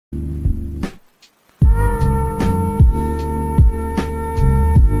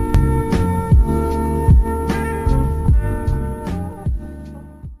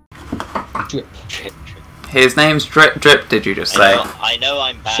Drip. Drip. His name's Drip Drip, did you just say? I know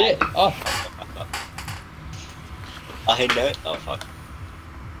I'm bad. Shit. Oh. I know. Oh fuck.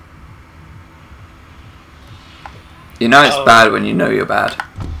 You know it's bad when you know you're bad.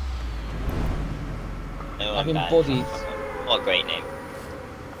 No, I've I'm been bad. bodied. What a great name.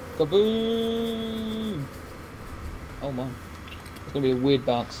 Kaboom! Oh man. It's gonna be a weird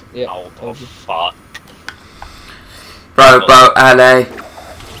bounce. Yeah. Oh fuck. Bro, LA.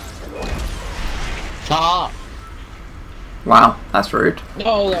 Ah! Wow, that's rude.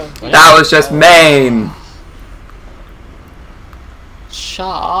 No, That was just main. Shut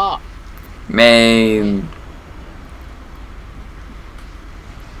up. Main.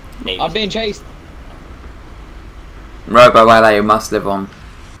 I'm being chased. Robo LA must live on.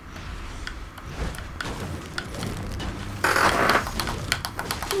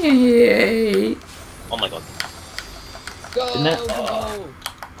 Yay. Oh my god. Go! No. Go!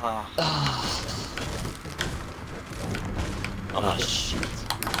 Oh shit.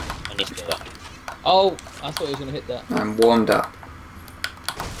 I need to go up. Oh, I thought he was gonna hit that. I'm warmed up.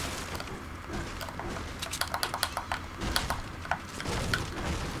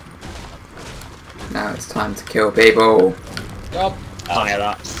 Now it's time to kill people. Yup. Oh yeah,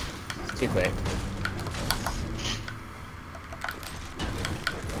 that's too quick.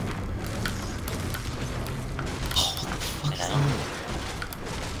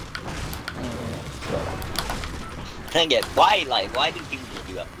 I don't get why do people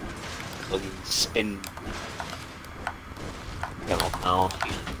do that? Fucking spin. Oh.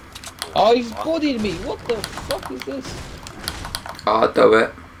 Oh, he's bodied me. What the fuck is this? I'll do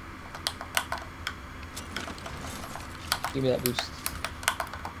it. Give me that boost.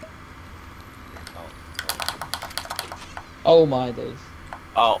 Oh my days.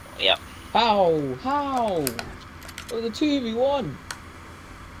 Oh, yeah. How? How? It was a 2v1.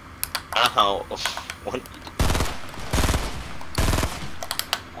 Ow. What?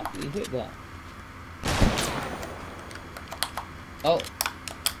 How did he hit that? Oh.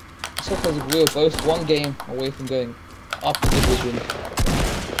 Soccer's real both one game away from going up the division.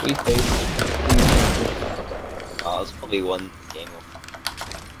 We faced. Oh, it's probably one game off.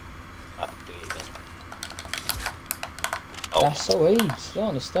 Oh. That's so easy. I don't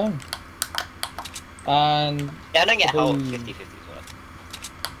understand. And Yeah, I don't get how Boom. 50-50 work.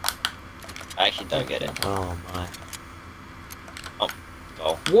 I actually don't get it. Oh my.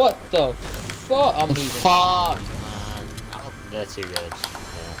 Oh. what the fuck? I'm leaving. Fuck, man. They're too good.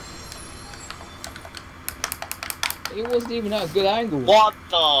 It wasn't even at a good angle. What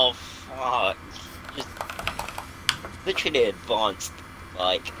the fuck? Just literally advanced,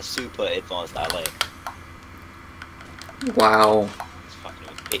 like super advanced LA. Wow. It's fucking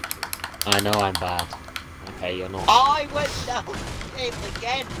ridiculous. I know I'm bad. Okay, you're not. I went down it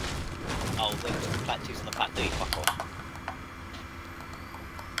again. Oh, wait, plat 2's on the plat 3. Fuck off.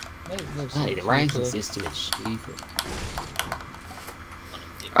 Hey, the ranking system is stupid.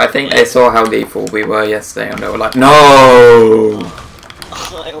 I think they saw how lethal we were yesterday and they were like, no!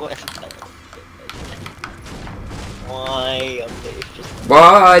 I went down. Why?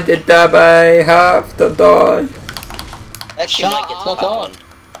 Why did Dabby have to die? Actually, I might get to Shut that up. one.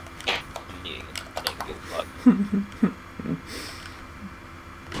 I didn't give a fuck.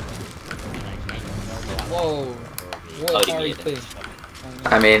 Whoa. What a Loading carry unit. thing.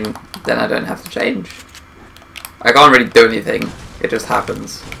 I mean, then I don't have to change. I can't really do anything. It just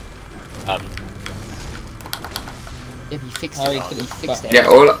happens. Yeah, but you fixed Harry it. couldn't You fixed it. Yeah,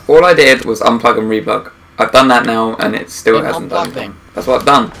 all I did was unplug and replug. I've done that now and it still Then hasn't done unplug anything. them. That's what I've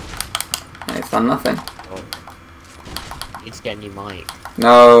done. And it's done nothing. You need to get a new mic.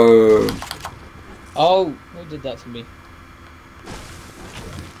 No. Oh, who did that to me?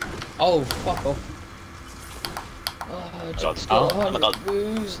 Oh, fuck off. Oh, just Oh, got oh my 100 God.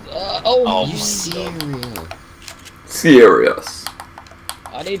 boost. Oh, Oh, You my serial? Serious.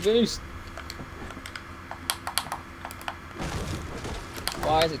 I need boost.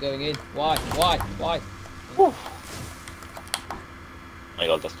 Why is it going in? Why? Why? Oh my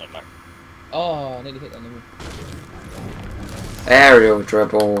god, that's not back. Oh, I nearly hit that number. Aerial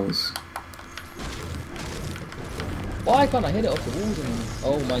dribbles. Why can't I hit it off the walls anymore?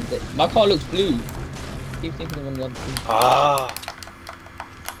 Oh my god. My car looks blue. Keep thinking I'm on one thing. Ah.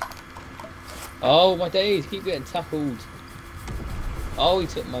 Oh my days, keep getting tackled. Oh, he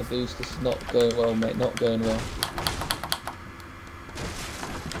took my boost. This is not going well, mate. Not going well.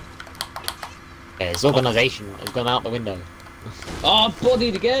 Yeah, his organisation has gone out the window. Oh, I'm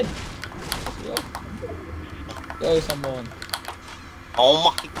bodied again. Go, someone. Oh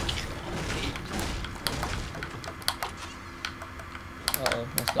my god. Uh-oh,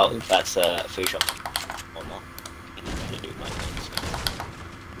 that's not Oh, good. that's a food shop. One more.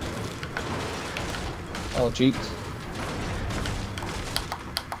 Oh, jukes.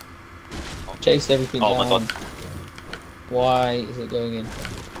 Chase everything Oh down. my god. Why is it going in?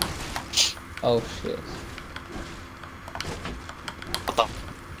 Oh shit. What the?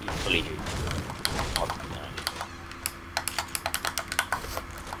 You fully do.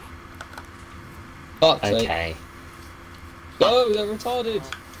 Fuck's sake. Okay. Go, they're retarded.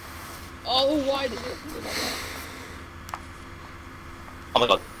 Oh, why did it do like that? Oh my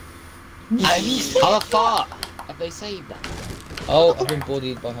god. How far have they saved that? Oh, I've been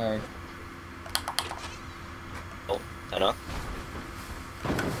bullied by Harry. Oh, turn on.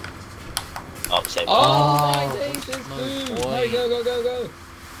 Oh, save. Oh, Oh, my days, this no boom! boy. Harry, go, go, go, go!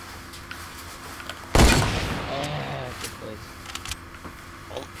 Oh, good place.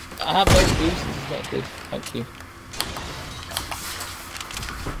 I have no boost, this is not good. Thank you.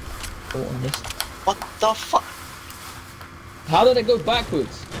 Oh, on this. What the fuck? How did it go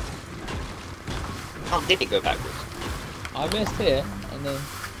backwards? How did it go backwards? I missed here, and then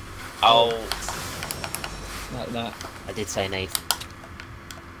Oh, like that. I did say Nathan.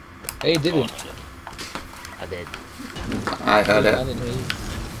 Hey, didn't. I did. I heard I it. didn't hear you.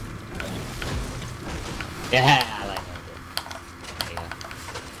 Yeah, I like that. Yeah.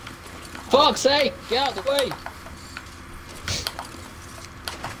 Fuck's sake! Get out of the way!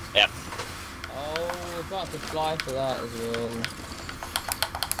 Yep. Oh, we're about to fly for that as well.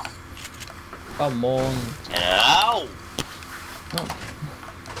 Come on. Ow! Oh.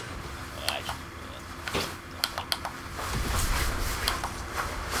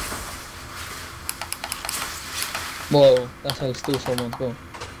 Whoa, that's how you steal someone. Go on.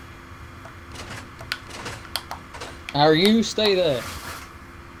 Harry, you stay there.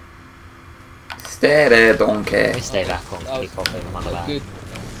 Stay there, donkey. Let me stay back on. That was- Keep off him on the That's back. good.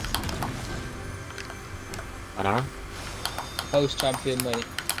 Banana? Host champion, mate.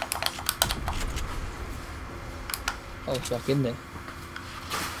 Oh, it's back in there.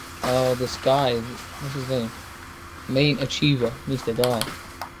 Oh, this guy. What's his name? Main achiever. Needs to die.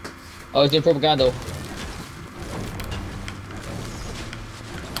 Oh, he's doing propaganda.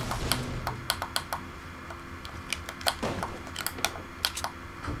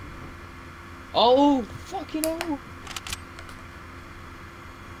 Oh, fucking hell.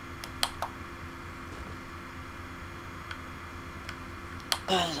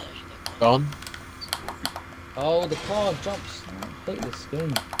 Gone? Oh, the car jumps. I hate this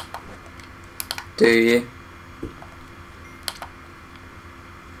game. Do you?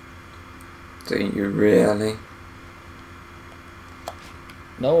 Do you really?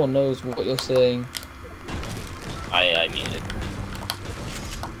 No one knows what you're saying. I mean it.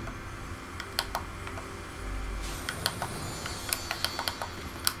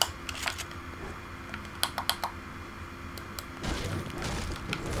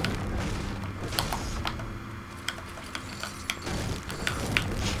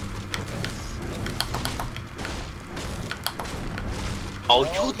 Oh,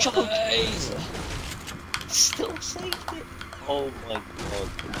 you jumped! Nice. Still saved it! Oh my god,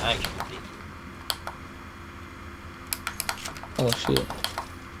 actually did. Oh shit.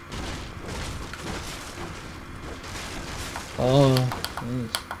 Oh,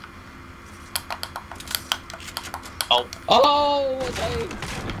 nice. Oh, Oh, okay.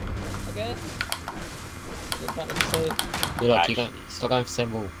 Again. Didn't panic to say it. You're like, you Actually. don't, stop going for the same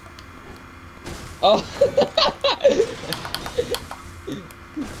ball. Oh.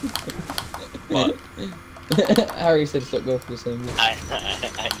 what? Harry said stop going for the same one.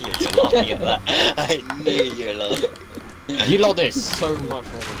 I knew you were laughing at that. I knew you were laughing. You lot do so much more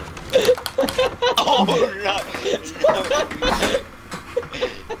than me. Oh no!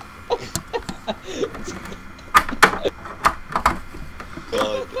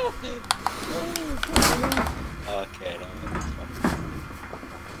 God. Okay, no, that's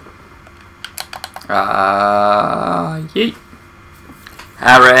fine. Yeet.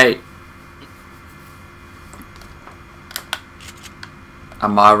 Harry.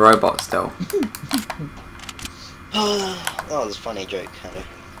 Am I a robot still? That was a funny joke, Hannah.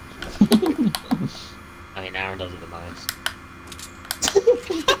 I mean, Aaron does it the most.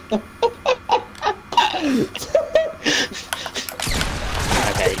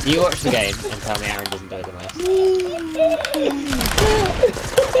 Okay, you watch the game and tell me Aaron doesn't do it the most.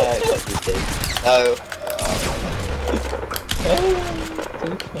 No.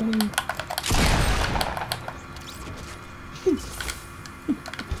 Too funny.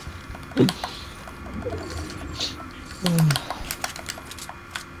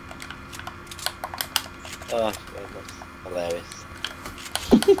 Oh, God, that's hilarious.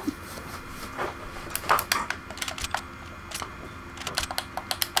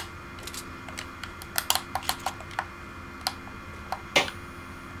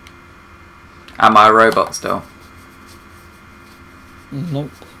 Am I a robot still?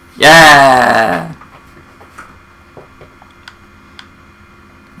 Nope. Yeah!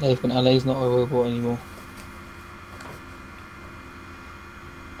 Nathan, LA's not a robot anymore.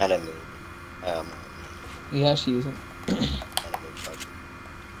 I don't know. He actually isn't. I don't know.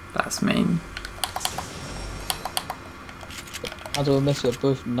 That's mean. Ronaldo and Messi are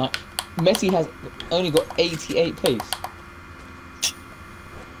both not. Messi has only got 88 pace.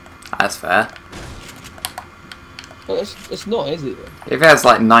 That's fair. But it's not, is it? If it has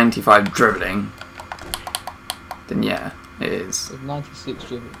like 95 dribbling, then yeah, it is. It's 96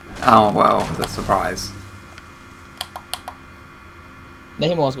 dribble. Oh well, that's a surprise.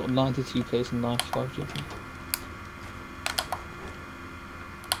 Neymar's got 92 pace and 95 dribble.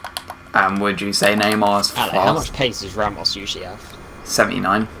 And would you say Neymar's Ale, fast? how much pace does Ramos usually have?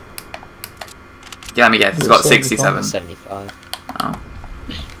 79. Yeah, let me guess. He's got 67. 75. Oh.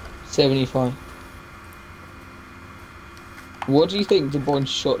 75. What do you think De Bruyne's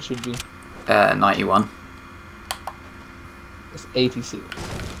shot should be? 91. It's 86.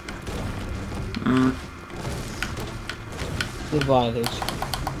 Mm. The violation.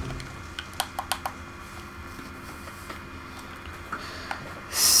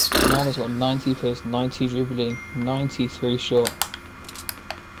 Ronaldo's got 90 pace, 90 dribbling, 93 shot.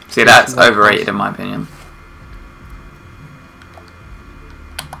 See, that's overrated in my opinion.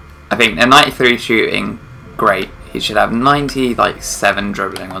 I think a 93 shooting, great. He should have 97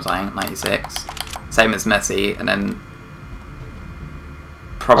 dribbling or something, 96. Same as Messi, and then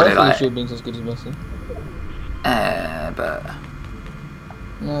probably I don't like. think dribbling's as good as Messi. But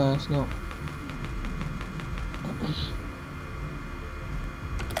No, it's not.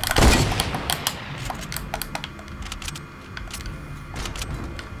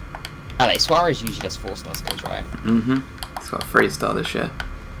 Ale, Suarez usually does 4-star skills, right? he's got a 3-star this year.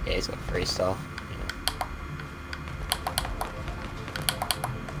 Yeah, he's got 3-star.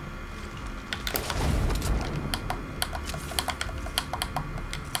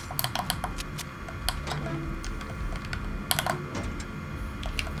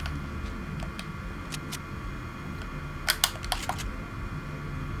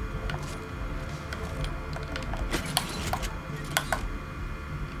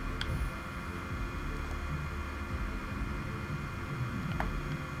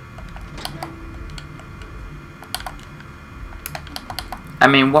 I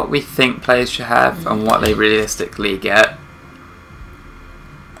mean, what we think players should have and what they realistically get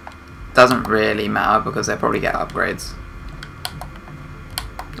doesn't really matter because they probably get upgrades.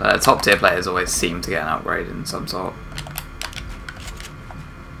 Top tier players always seem to get an upgrade in some sort.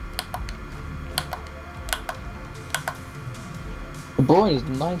 De Bruyne is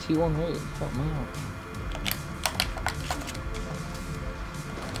 91 rated. Fuck me out.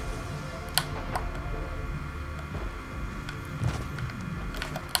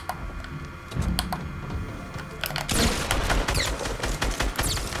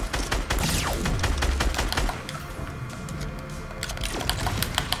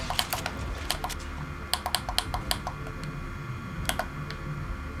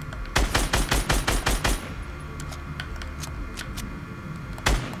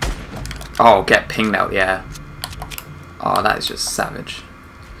 Oh, get pinged out the air. Oh, that is just savage.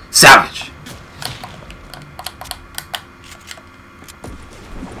 Savage!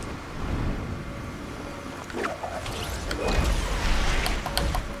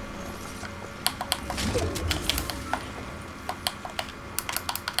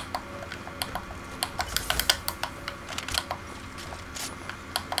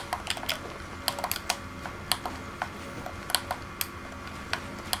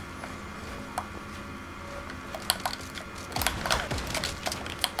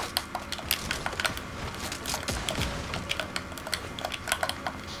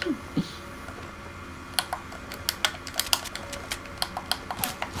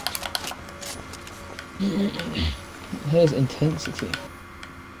 Here's intensity.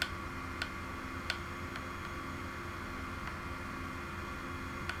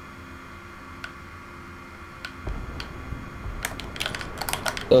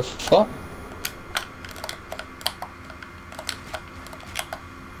 The fuck?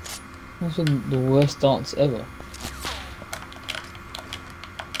 That's the worst dance ever.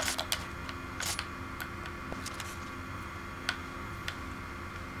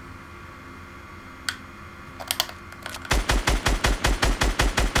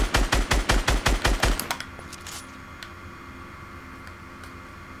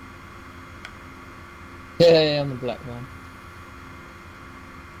 Yeah, I'm the black man.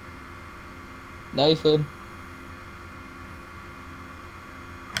 Nathan.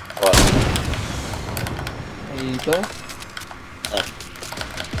 What? play? Uh,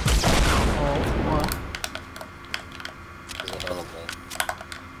 Oh, why? there's another player.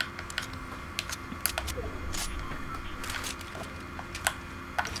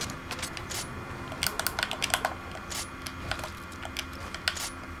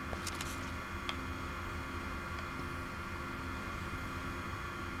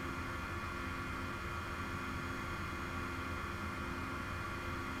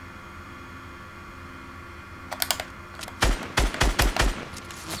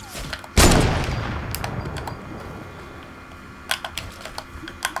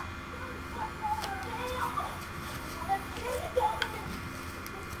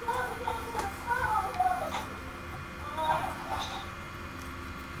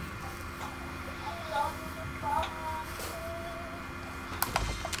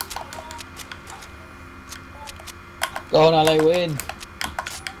 Go on, LA, win.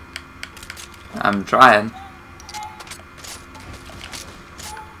 I'm trying.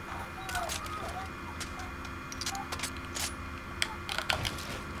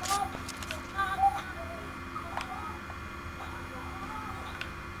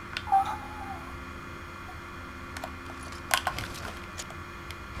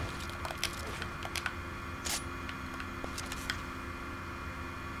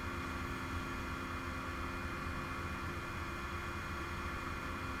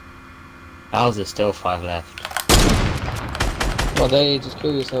 How's there still 5 left? Well, they just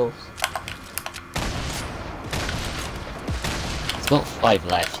kill yourselves. It's not 5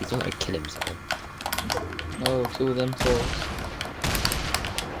 left, he's not gonna kill himself. No, kill themselves.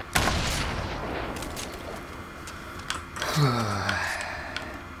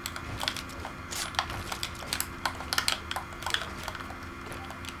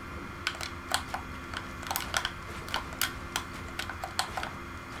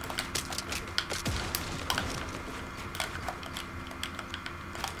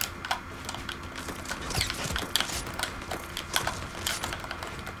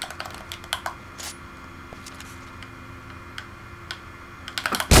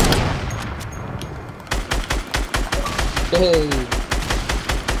 Hey!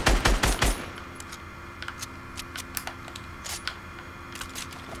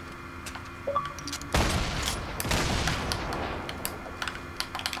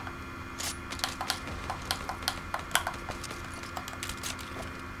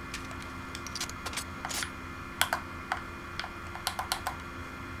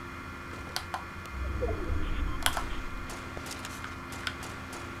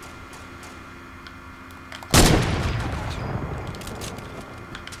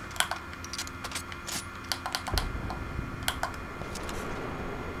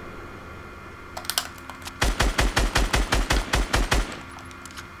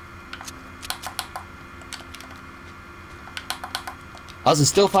 How's there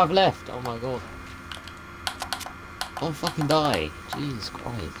still 5 left? Oh my god. Don't fucking die. Jesus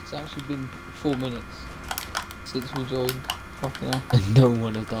Christ. It's actually been 4 minutes since we joined. Fucking hell. And no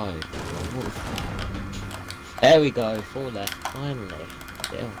one has died. What the fuck? There we go, 4 left. Finally.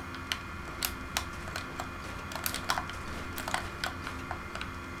 Still.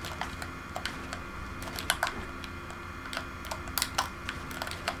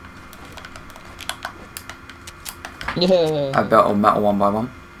 Yeah! I built on metal 1 by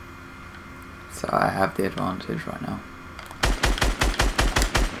 1. So I have the advantage right now.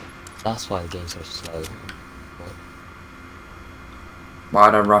 That's why the game's so slow. Why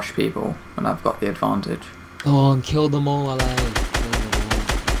would I rush people when I've got the advantage? Go on, kill them all, LA. Kill them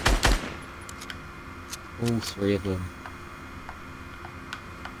all. All 3 of them.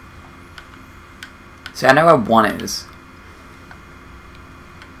 See, I know where 1 is.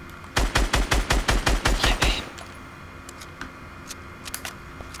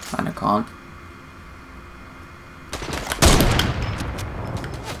 And I can't.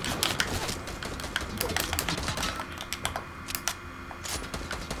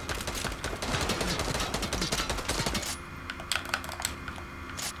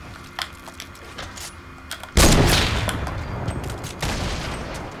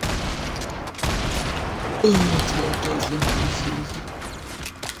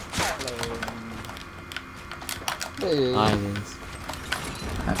 Hey. Islands.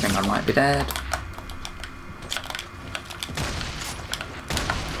 I think I might be dead.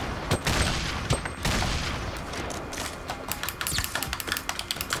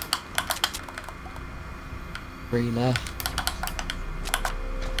 Three left.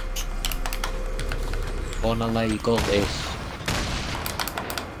 Go on, LA, you got this.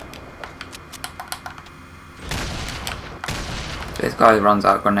 This guy runs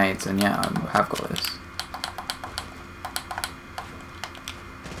out of grenades, and yeah, I have got this.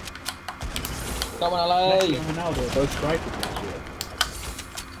 Come on, LA! Messi and Ronaldo are both strikers next year.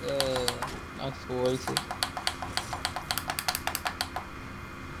 Yeah, nice for races.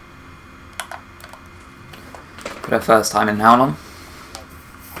 For the first time in how long?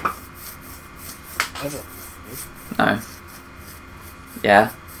 Ever. No.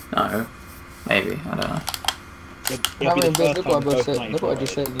 Yeah? No. Maybe. I don't know. It'll be the first Look time what I both just said. United Look what I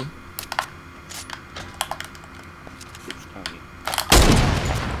just scored. said. It's tiny.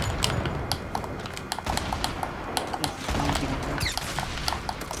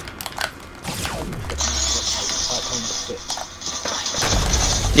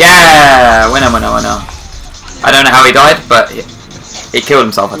 Yeah! Winner, winner, winner. I don't know how he died, but he killed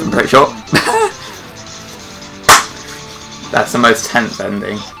himself, I'm pretty sure. That's the most tense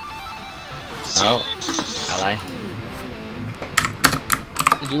ending. Oh, LA.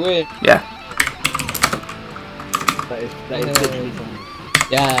 Did you win? Yeah. That is literally something.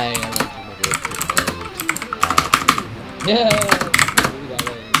 Yeah. Yeah.